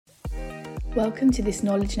Welcome to this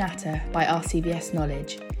Knowledge Natter by RCVS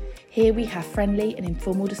Knowledge. Here we have friendly and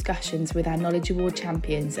informal discussions with our Knowledge Award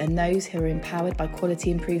champions and those who are empowered by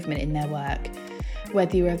quality improvement in their work.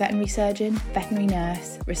 Whether you're a veterinary surgeon, veterinary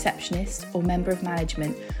nurse, receptionist or member of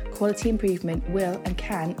management, quality improvement will and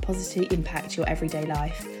can positively impact your everyday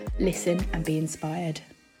life. Listen and be inspired.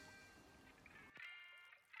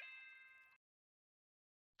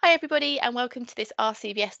 Hi everybody and welcome to this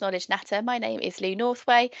RCVS Knowledge Natter. My name is Lou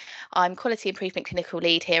Northway. I'm Quality Improvement Clinical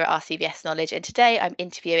Lead here at RCVS Knowledge, and today I'm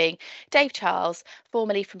interviewing Dave Charles,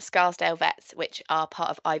 formerly from Scarsdale Vets, which are part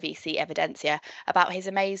of IVC Evidentia, about his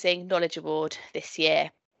amazing Knowledge Award this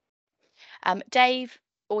year. Dave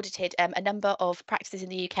audited a number of practices in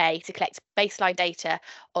the UK to collect baseline data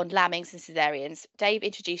on lambings and caesareans. Dave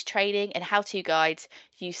introduced training and how-to guides,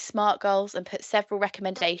 used SMART goals and put several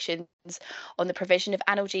recommendations on the provision of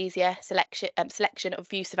analgesia, selection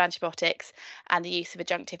of use of antibiotics and the use of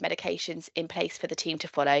adjunctive medications in place for the team to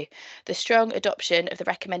follow. The strong adoption of the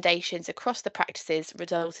recommendations across the practices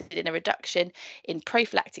resulted in a reduction in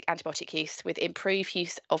prophylactic antibiotic use with improved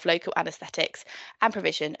use of local anaesthetics and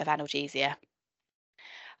provision of analgesia.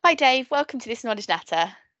 Hi Dave, welcome to this Knowledge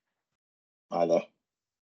Natter. Hi there.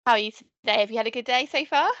 How are you today? Have you had a good day so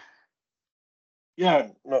far? Yeah,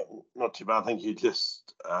 not too bad. Thank you.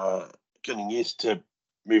 Just getting used to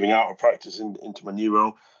moving out of practice into my new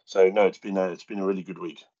role. So no, it's been a really good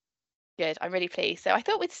week. Good, I'm really pleased. So I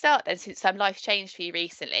thought we'd start then, since life's changed for you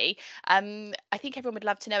recently. I think everyone would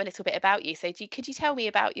love to know a little bit about you. So could you tell me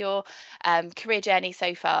about your career journey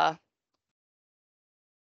so far?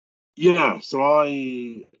 Yeah, so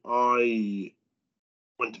I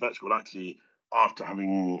went to vet school actually after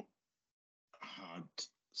having had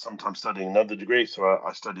some time studying another degree. So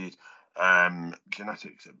I studied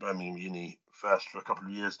genetics at Birmingham Uni first for a couple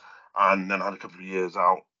of years, and then had a couple of years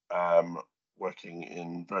out working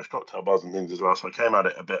in various cocktail bars and things as well. So I came at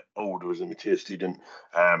it a bit older as a mature student,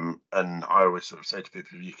 and I always sort of say to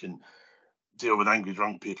people, if you can deal with angry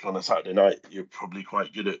drunk people on a Saturday night, you're probably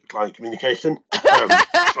quite good at client communication.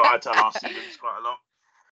 That's what I tell our students quite a lot.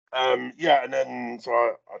 Yeah, and then so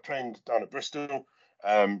I trained down at Bristol.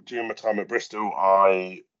 During my time at Bristol,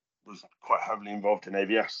 I was quite heavily involved in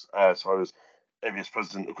AVS. So I was AVS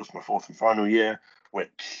president across my fourth and final year,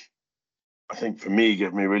 which I think for me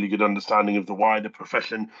gave me a really good understanding of the wider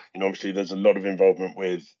profession. Obviously there's a lot of involvement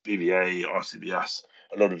with BVA, RCVS,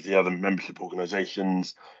 a lot of the other membership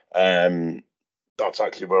organisations. That's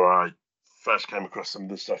actually where I first came across some of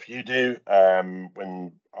the stuff you do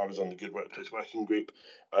when I was on the Good Workplace Working Group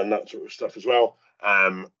and that sort of stuff as well.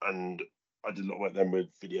 And I did a lot of work then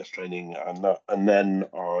with VDS training and that. And then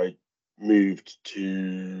I moved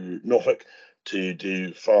to Norfolk to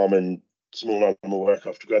do farm and small animal work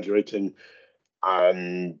after graduating.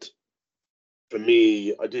 And for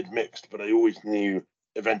me, I did mixed, but I always knew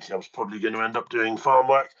eventually I was probably going to end up doing farm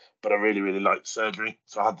work, but I really, really liked surgery.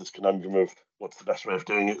 So I had this conundrum of what's the best way of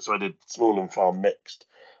doing it. So I did small and farm mixed.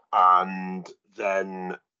 And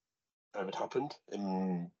then COVID happened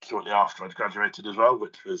shortly after I'd graduated as well,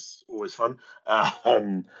 which was always fun.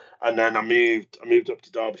 And then I moved up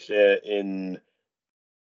to Derbyshire in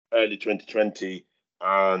early 2020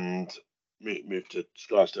 and moved to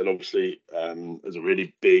Scarsdale, obviously, as a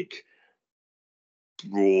really big,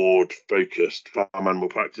 broad focused farm animal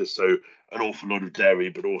practice. So an awful lot of dairy,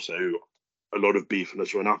 but also a lot of beef, and I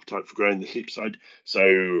saw an appetite for growing the sheep side.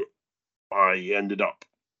 So I ended up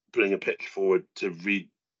putting a pitch forward to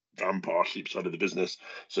revamp our sheep side of the business.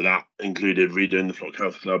 So that included redoing the Flock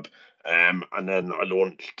Health Club. And then I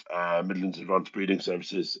launched Midlands Advanced Breeding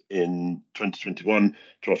Services in 2021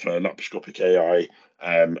 to offer laparoscopic AI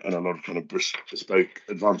and a lot of kind of bespoke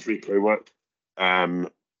advanced repro work. And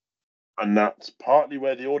that's partly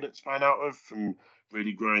where the audit span out of, from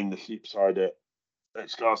really growing the sheep side at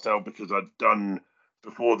Scarsdale, because I'd done,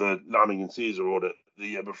 before the lambing and Caesar audit, the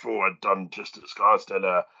year before, I'd done just at Scarsdale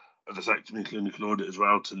a vasectomy clinical audit as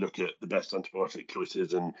well to look at the best antibiotic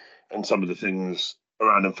choices and some of the things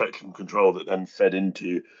around infection control that then fed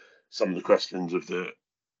into some of the questions of the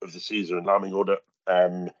Caesar and lambing audit.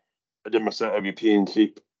 I did my cert OVP in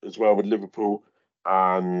sheep as well with Liverpool,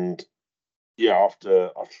 and yeah,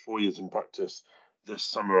 after 4 years in practice, this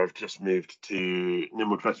summer I've just moved to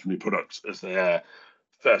Nimwood Veterinary Products as their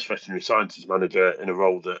first veterinary sciences manager, in a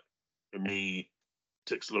role that for me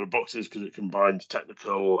ticks a lot of boxes because it combines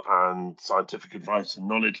technical and scientific advice and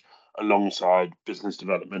knowledge alongside business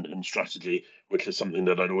development and strategy, which is something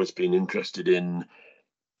that I'd always been interested in,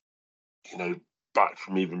 back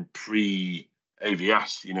from even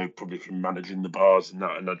pre-AVS, probably from managing the bars and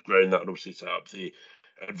that, and I'd grown that and obviously set up the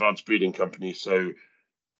advanced breeding company. So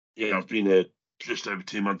yeah, I've been a just over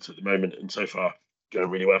 2 months at the moment, and so far going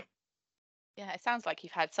really well. Yeah, it sounds like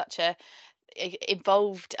you've had such a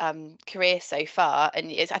involved career so far, and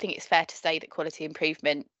I think it's fair to say that quality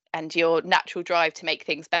improvement and your natural drive to make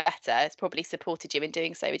things better has probably supported you in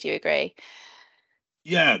doing so. Would you agree?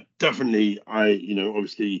 Yeah, definitely.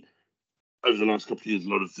 Obviously over the last couple of years, a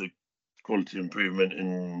lot of the quality improvement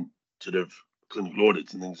and sort of clinical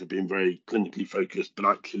audits and things have been very clinically focused, but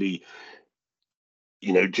actually,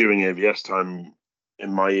 during AVS time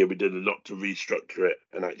in my year, we did a lot to restructure it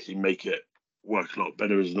and actually make it work a lot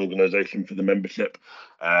better as an organisation for the membership.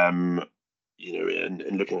 Um,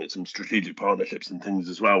 and looking at some strategic partnerships and things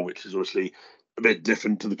as well, which is obviously a bit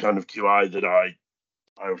different to the kind of QI that I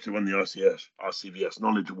obviously won the RCVS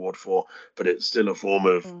Knowledge Award for, but it's still a form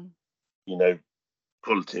of, Mm. you know,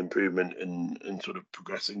 quality improvement and sort of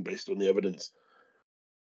progressing based on the evidence.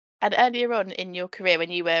 And earlier on in your career,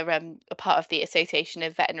 when you were a part of the Association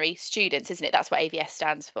of Veterinary Students, isn't it? That's what AVS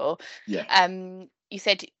stands for. Yeah. You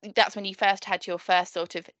said that's when you first had your first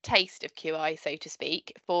sort of taste of QI, so to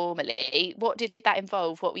speak, formally. What did that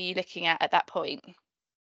involve? What were you looking at that point?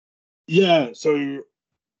 Yeah. So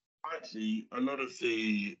actually, a lot of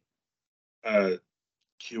the uh,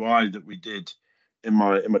 QI that we did in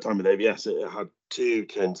my time with AVS, it had two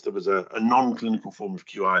kinds. There was a non-clinical form of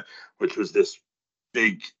QI, which was this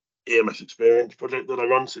big EMS experience project that I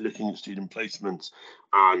run. So looking at student placements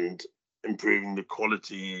and improving the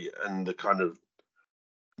quality and the kind of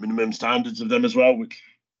minimum standards of them as well, which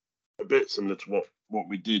a bit similar to what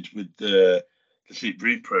we did with the Sheep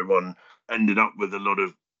Breed Pro one. Ended up with a lot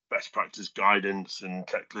of best practice guidance and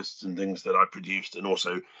checklists and things that I produced, and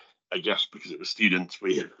also, I guess because it was students,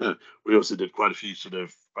 we we also did quite a few sort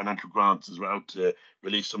of financial grants as well to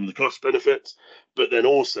release some of the cost benefits. But then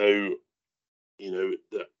also,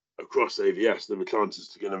 across AVS, there were chances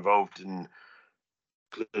to get involved in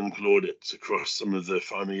clinical audits across some of the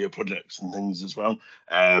final year projects and things as well.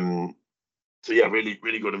 So yeah, really,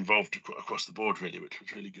 really got involved across the board, really, which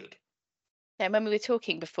was really good. And when we were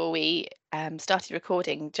talking before we started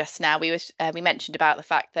recording just now, we mentioned about the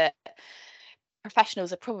fact that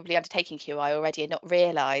professionals are probably undertaking QI already and not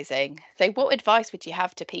realizing. So, what advice would you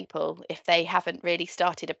have to people if they haven't really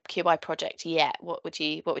started a QI project yet? What would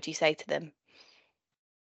you say to them?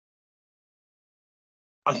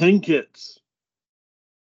 I think it's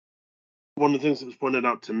one of the things that was pointed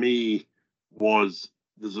out to me was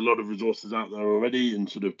there's a lot of resources out there already and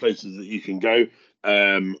sort of places that you can go.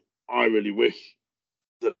 I really wish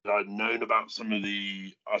that I'd known about some of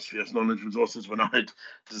the RCS knowledge resources when I'd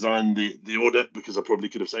designed the audit, because I probably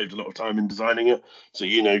could have saved a lot of time in designing it. So,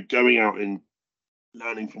 going out and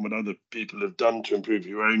learning from what other people have done to improve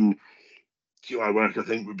your own QI work, I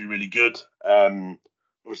think would be really good.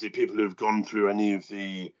 Obviously, people who have gone through any of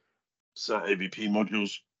the Cert AVP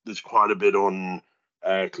modules, there's quite a bit on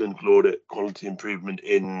clinical audit, quality improvement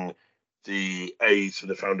in the A's for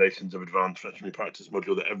the Foundations of Advanced Veterinary Practice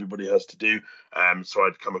module that everybody has to do. So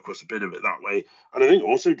I'd come across a bit of it that way. And I think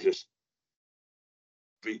also just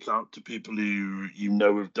reach out to people who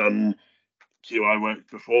have done QI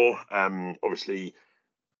work before. Obviously,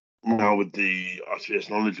 now with the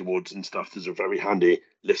RCS Knowledge Awards and stuff, there's a very handy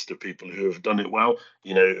list of people who have done it well,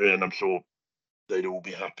 and I'm sure they'd all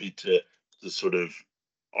be happy to sort of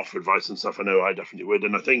offer advice and stuff. I know I definitely would,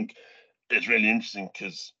 and I think it's really interesting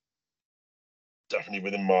because definitely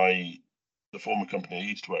within the former company I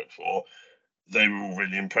used to work for, they were all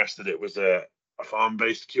really impressed that it was a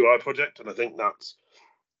farm-based QI project, and I think that's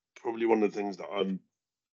probably one of the things that I'm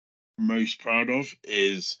most proud of.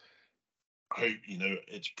 Is I hope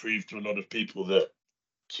it's proved to a lot of people that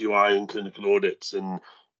QI and clinical audits and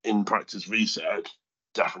in practice research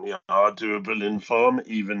definitely are doable in farm,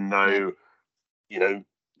 even Yeah. though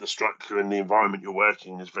the structure and the environment you're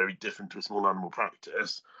working is very different to a small animal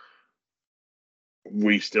practice.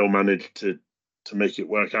 We still managed to make it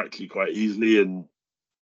work actually quite easily, and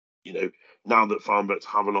now that farm vets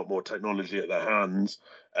have a lot more technology at their hands,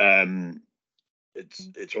 um,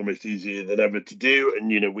 it's almost easier than ever to do. And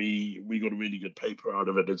we got a really good paper out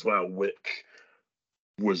of it as well, which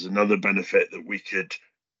was another benefit, that we could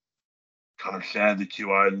kind of share the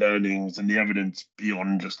QI learnings and the evidence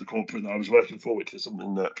beyond just the corporate that I was working for, which is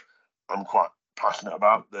something that I'm quite passionate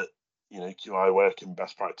about. That QI work and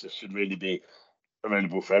best practice should really be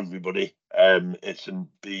available for everybody. It shouldn't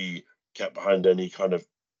be kept behind any kind of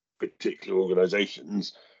particular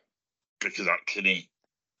organisations, because actually,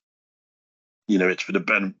 it's for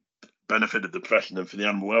the benefit of the profession and for the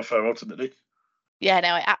animal welfare ultimately. Yeah, no,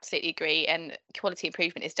 I absolutely agree. And quality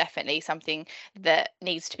improvement is definitely something that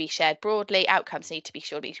needs to be shared broadly. Outcomes need to be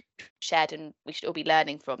sure to be shared, and we should all be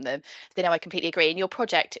learning from them. So, no, I completely agree. And your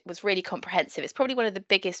project was really comprehensive. It's probably one of the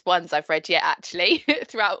biggest ones I've read yet, actually,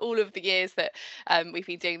 throughout all of the years that we've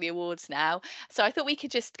been doing the awards now. So, I thought we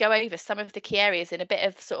could just go over some of the key areas in a bit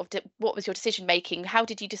of sort of what was your decision making? How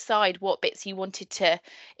did you decide what bits you wanted to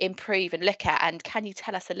improve and look at? And can you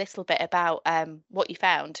tell us a little bit about what you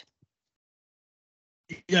found?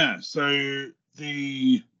 Yeah, so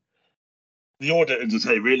the audit, as I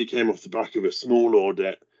say, really came off the back of a small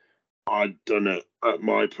audit I'd done at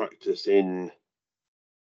my practice in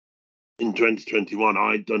 2021.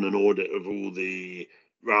 I'd done an audit of all the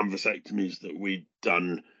round vasectomies that we'd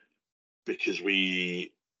done because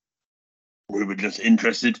we were just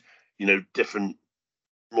interested. You know, different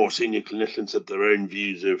more senior clinicians had their own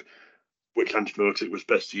views of which antibiotic was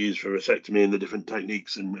best to use for vasectomy and the different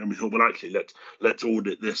techniques, and we thought, well, actually, let's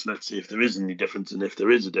audit this. Let's see if there is any difference, and if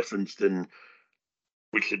there is a difference, then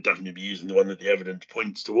we should definitely be using the one that the evidence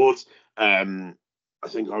points towards. I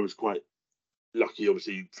think I was quite lucky,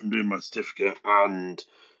 obviously, from doing my certificate, and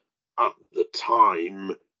at the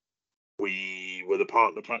time we were the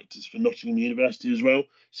partner practice for Nottingham University as well.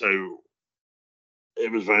 So it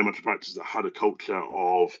was very much a practice that had a culture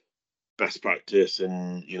of best practice,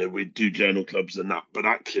 and we do journal clubs and that. But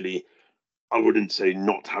actually, I wouldn't say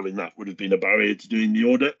not having that would have been a barrier to doing the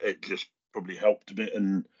audit. It just probably helped a bit.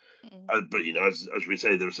 And Mm. but as we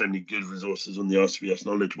say, there are so many good resources on the RCVS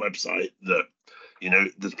Knowledge website that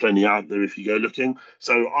there's plenty out there if you go looking.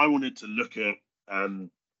 So I wanted to look at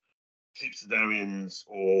sleep cesareans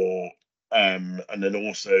and then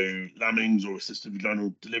also lambings or assisted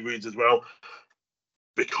vaginal deliveries as well,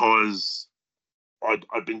 because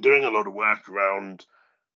I'd been doing a lot of work around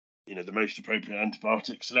the most appropriate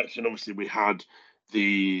antibiotic selection. Obviously, we had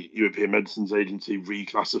the European Medicines Agency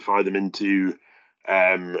reclassify them into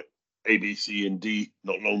A, B, C, and D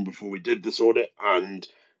not long before we did this audit, and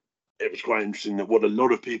it was quite interesting that what a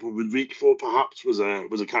lot of people would reach for perhaps was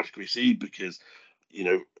a category C, because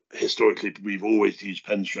historically we've always used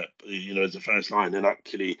Penstrep as a first line, and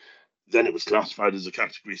actually then it was classified as a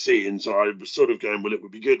category C. And so I was sort of going, well, it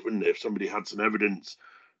would be good, wouldn't it, if somebody had some evidence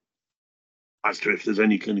as to if there's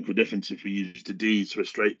any clinical difference if we used a D to a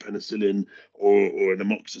straight penicillin or an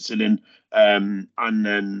amoxicillin. And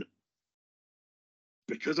then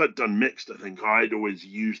because I'd done mixed, I think I'd always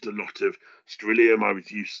used a lot of sterilium. I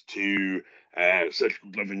was used to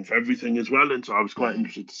surgical gloving for everything as well, and so I was quite Mm.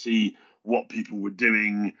 interested to see what people were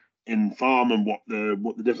doing in farm and what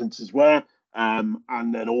the differences were.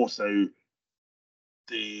 And then also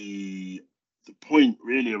the the point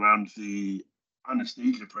really around the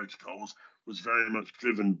anesthesia protocols was very much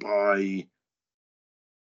driven by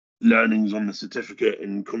learnings on the certificate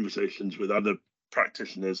and conversations with other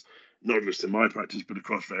practitioners, not just in my practice, but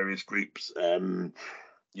across various groups, and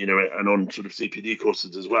on sort of CPD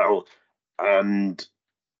courses as well. And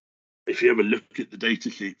if you ever look at the data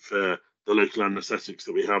sheet for the local anaesthetics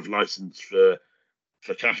that we have licensed for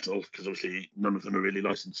cattle, because obviously none of them are really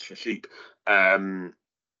licensed for sheep, the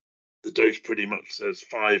dose pretty much says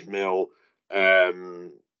 5 ml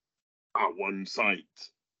at one site,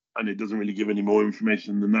 and it doesn't really give any more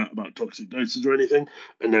information than that about toxic doses or anything.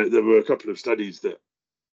 And there were a couple of studies that,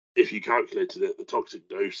 if you calculated it, the toxic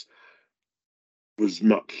dose was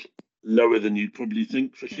much lower than you'd probably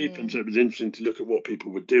think for sheep. And Mm. so it was interesting to look at what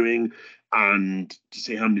people were doing and to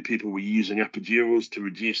see how many people were using epidurals to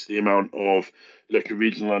reduce the amount of local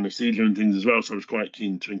regional anesthesia and things as well. So I was quite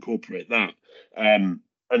keen to incorporate that. And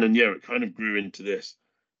then, yeah, it kind of grew into this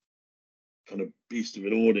kind of beast of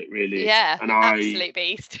an audit, really. Yeah, And I, absolute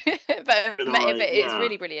beast. But and I, it's yeah,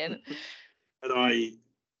 really brilliant. and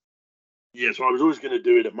yeah, so I was always going to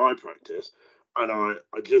do it at my practice, and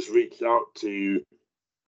I just reached out to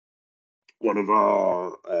one of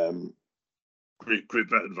our group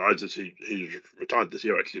vet advisors who's retired this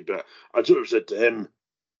year actually, but I sort of said to him, "Do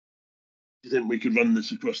you think we could run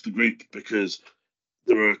this across the group?" Because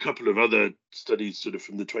there were a couple of other studies sort of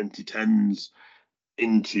from the 2010s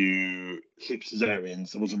into sleep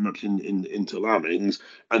cesareans. There wasn't much into lambings,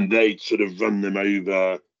 and they'd sort of run them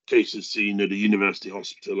over cases seen at a university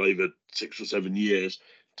hospital over 6 or 7 years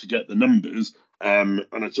to get the numbers. And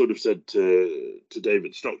I sort of said to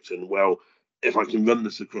David Stockton, well, if I can run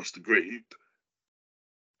this across the group,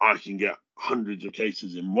 I can get hundreds of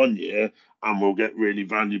cases in 1 year, and we'll get really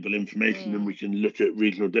valuable information, and we Mm. can look at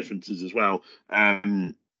regional differences as well.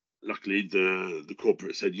 Luckily, the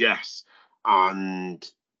corporate said yes,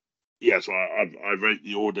 and yeah, so I wrote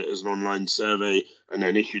the audit as an online survey, and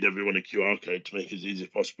then issued everyone a QR code to make it as easy as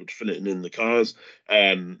possible to fill it in the cars.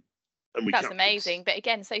 and we That's kept it. amazing. But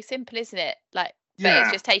again, so simple, isn't it? Like, but it's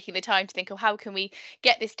Yeah, just taking the time to think, oh, how can we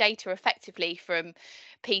get this data effectively from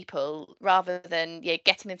people rather than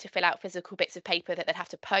getting them to fill out physical bits of paper that they'd have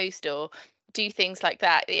to post or do things like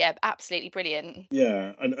that. Yeah, absolutely brilliant.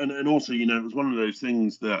 yeah, and also, it was one of those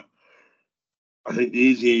things that I think the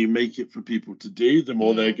easier you make it for people to do, the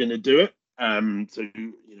more they're Mm, going to do it. So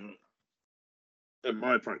in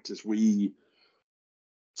my practice, we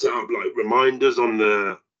set up like reminders on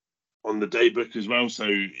the day book as well. So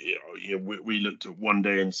we looked at 1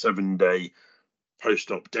 day and 7 day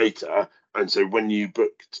post-op data, and so when you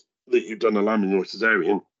booked that you've done a lambing or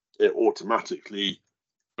cesarean, it automatically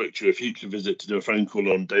booked you a future visit to do a phone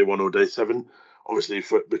call on day 1 or day 7. Obviously,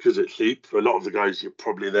 because it's cheap, for a lot of the guys, you're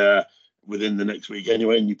probably there within the next week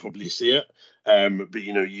anyway, and you probably see it. But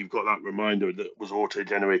you've got that reminder that was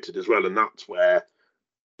auto-generated as well, and that's where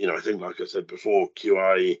I think, like I said before,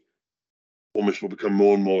 QI almost will become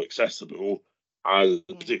more and more accessible, as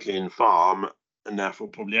mm. particularly in farm, and therefore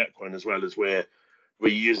probably equine as well, as we're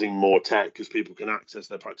using more tech because people can access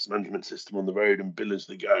their practice management system on the road and bill as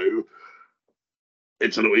they go.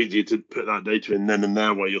 It's a lot easier to put that data in then and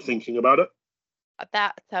there while you're thinking about it.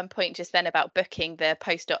 That point just then about booking the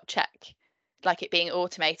post-op check, like it being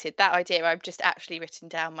automated, that idea I've just actually written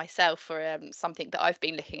down myself for something that I've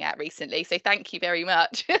been looking at recently. So thank you very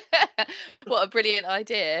much. What a brilliant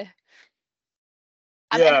idea.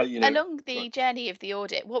 And Yeah, along right. the journey of the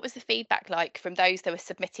audit, what was the feedback like from those that were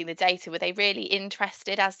submitting the data? Were they really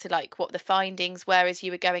interested as to like what the findings were as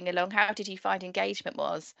you were going along? How did you find engagement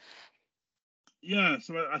was? Yeah,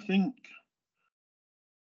 so I think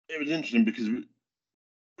it was interesting because we'd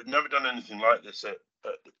never done anything like this at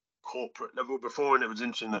the corporate level before, and it was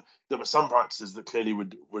interesting that there were some practices that clearly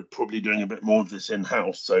would probably doing a bit more of this in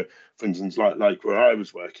house. So, for instance, like where I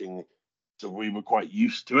was working, so we were quite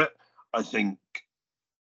used to it. I think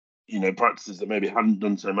practices that maybe hadn't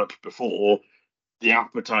done so much before, the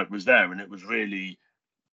appetite was there, and it was really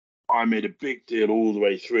I made a big deal all the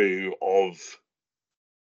way through of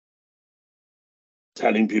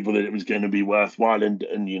telling people that it was going to be worthwhile, and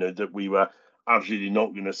that we were absolutely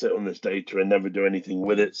not going to sit on this data and never do anything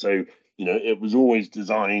with it. So it was always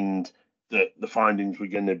designed that the findings were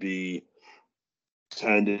going to be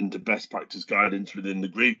turned into best practice guidance within the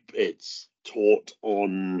group. It's taught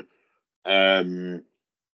on the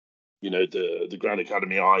Grand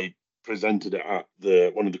Academy. I presented it at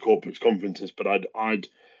the one of the corporate conferences, but I'd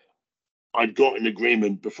got an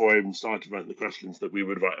agreement before I even started writing the questions that we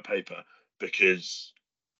would write a paper because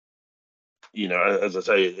as I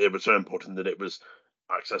say, it was so important that it was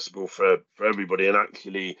accessible for everybody. And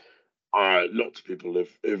actually, lots of people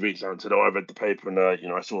have reached out and said, "Oh, I read the paper and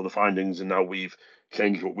I saw the findings, and now we've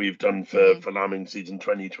changed what we've done Mm. for lambing season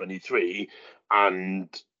 2023." And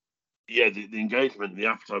yeah, the engagement, the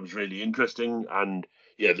appetite was really interesting. And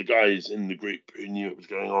yeah, the guys in the group who knew it was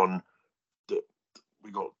going on, that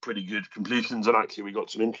we got pretty good completions, and actually we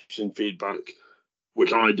got some interesting feedback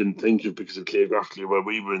which I didn't think of because of geographically where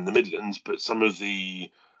we were in the Midlands, but some of the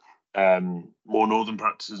more northern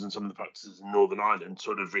practices and some of the practices in Northern Ireland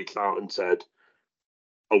sort of reached out and said,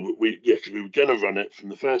 "Oh, cause we were going to run it from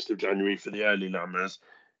the 1st of January for the early lambers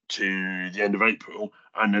to the end of April,"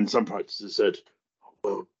 and then some practices said,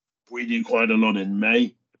 "Well, we do quite a lot in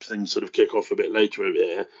May. Things sort of kick off a bit later over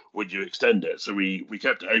here. Would you extend it?" So we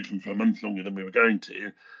kept it open for a month longer than we were going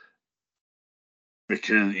to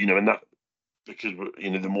because and that because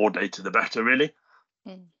the more data the better, really.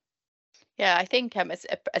 Mm. Yeah, I think as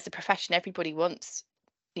a profession, everybody wants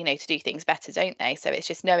to do things better, don't they? So it's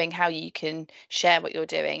just knowing how you can share what you're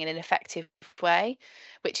doing in an effective way,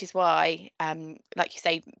 which is why, like you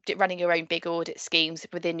say, running your own big audit schemes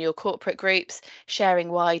within your corporate groups, sharing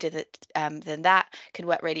wider than that can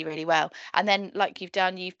work really, really well. And then, like you've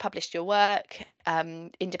done, you've published your work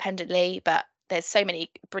independently, but there's so many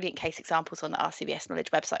brilliant case examples on the RCVS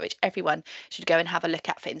Knowledge website, which everyone should go and have a look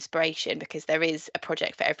at for inspiration because there is a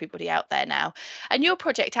project for everybody out there now. And your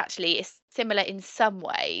project actually is similar in some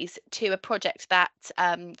ways to a project that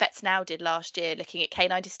Vets Now did last year looking at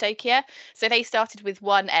canine dystocia. So they started with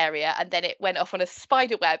one area and then it went off on a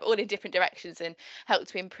spider web all in different directions and helped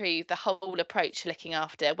to improve the whole approach to looking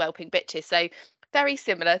after whelping bitches. So very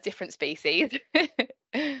similar, different species.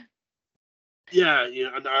 Yeah,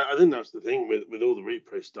 and I think that's the thing with all the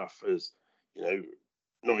repro stuff is, you know,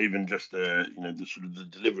 not even just the sort of the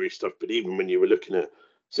delivery stuff, but even when you were looking at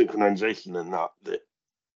synchronization and that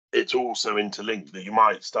it's also interlinked that you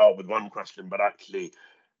might start with one question, but actually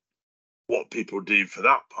what people do for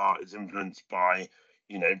that part is influenced by,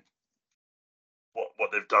 you know,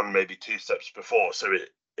 what they've done maybe 2 steps before. So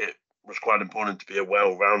it was quite important to be a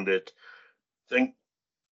well-rounded thing.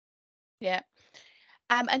 Yeah.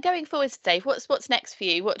 And going forwards, Dave, what's next for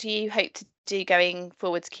you? What do you hope to do going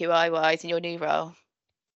forwards QI wise in your new role?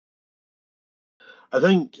 I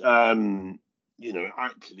think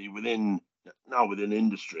actually within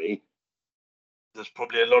industry, there's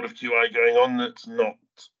probably a lot of QI going on that's not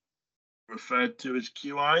referred to as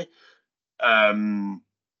QI. Um,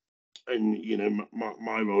 and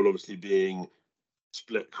my role obviously being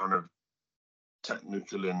split kind of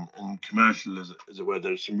technical and commercial as it were,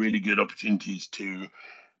 there's some really good opportunities to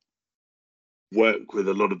work with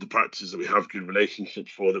a lot of the practices that we have good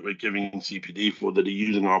relationships for, that we're giving CPD for, that are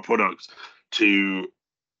using our products to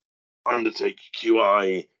undertake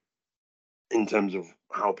QI in terms of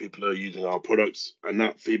how people are using our products, and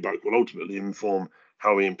that feedback will ultimately inform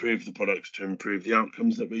how we improve the products to improve the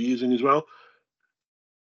outcomes that we're using as well.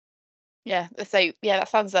 Yeah. So yeah, that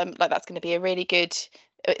sounds like that's going to be a really good.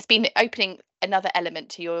 It's been opening another element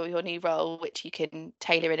to your new role, which you can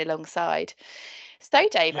tailor in alongside. So,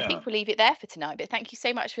 Dave, I Yeah, think we'll leave it there for tonight. But thank you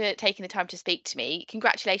so much for taking the time to speak to me.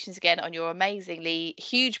 Congratulations again on your amazingly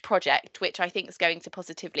huge project, which I think is going to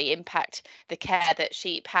positively impact the care that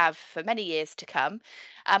sheep have for many years to come.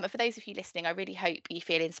 And for those of you listening, I really hope you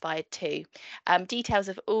feel inspired too. Details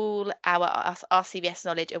of all our RCVS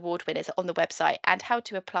Knowledge Award winners are on the website, and how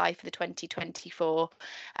to apply for the 2024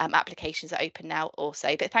 applications are open now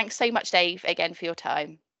also. But thanks so much, Dave, again for your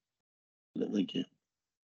time. thank you.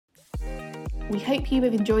 We hope you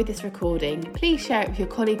have enjoyed this recording. Please share it with your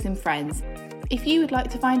colleagues and friends. If you would like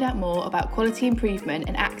to find out more about quality improvement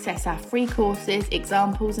and access our free courses,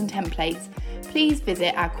 examples and templates, please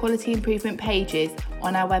visit our quality improvement pages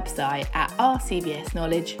on our website at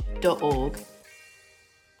rcvsknowledge.org.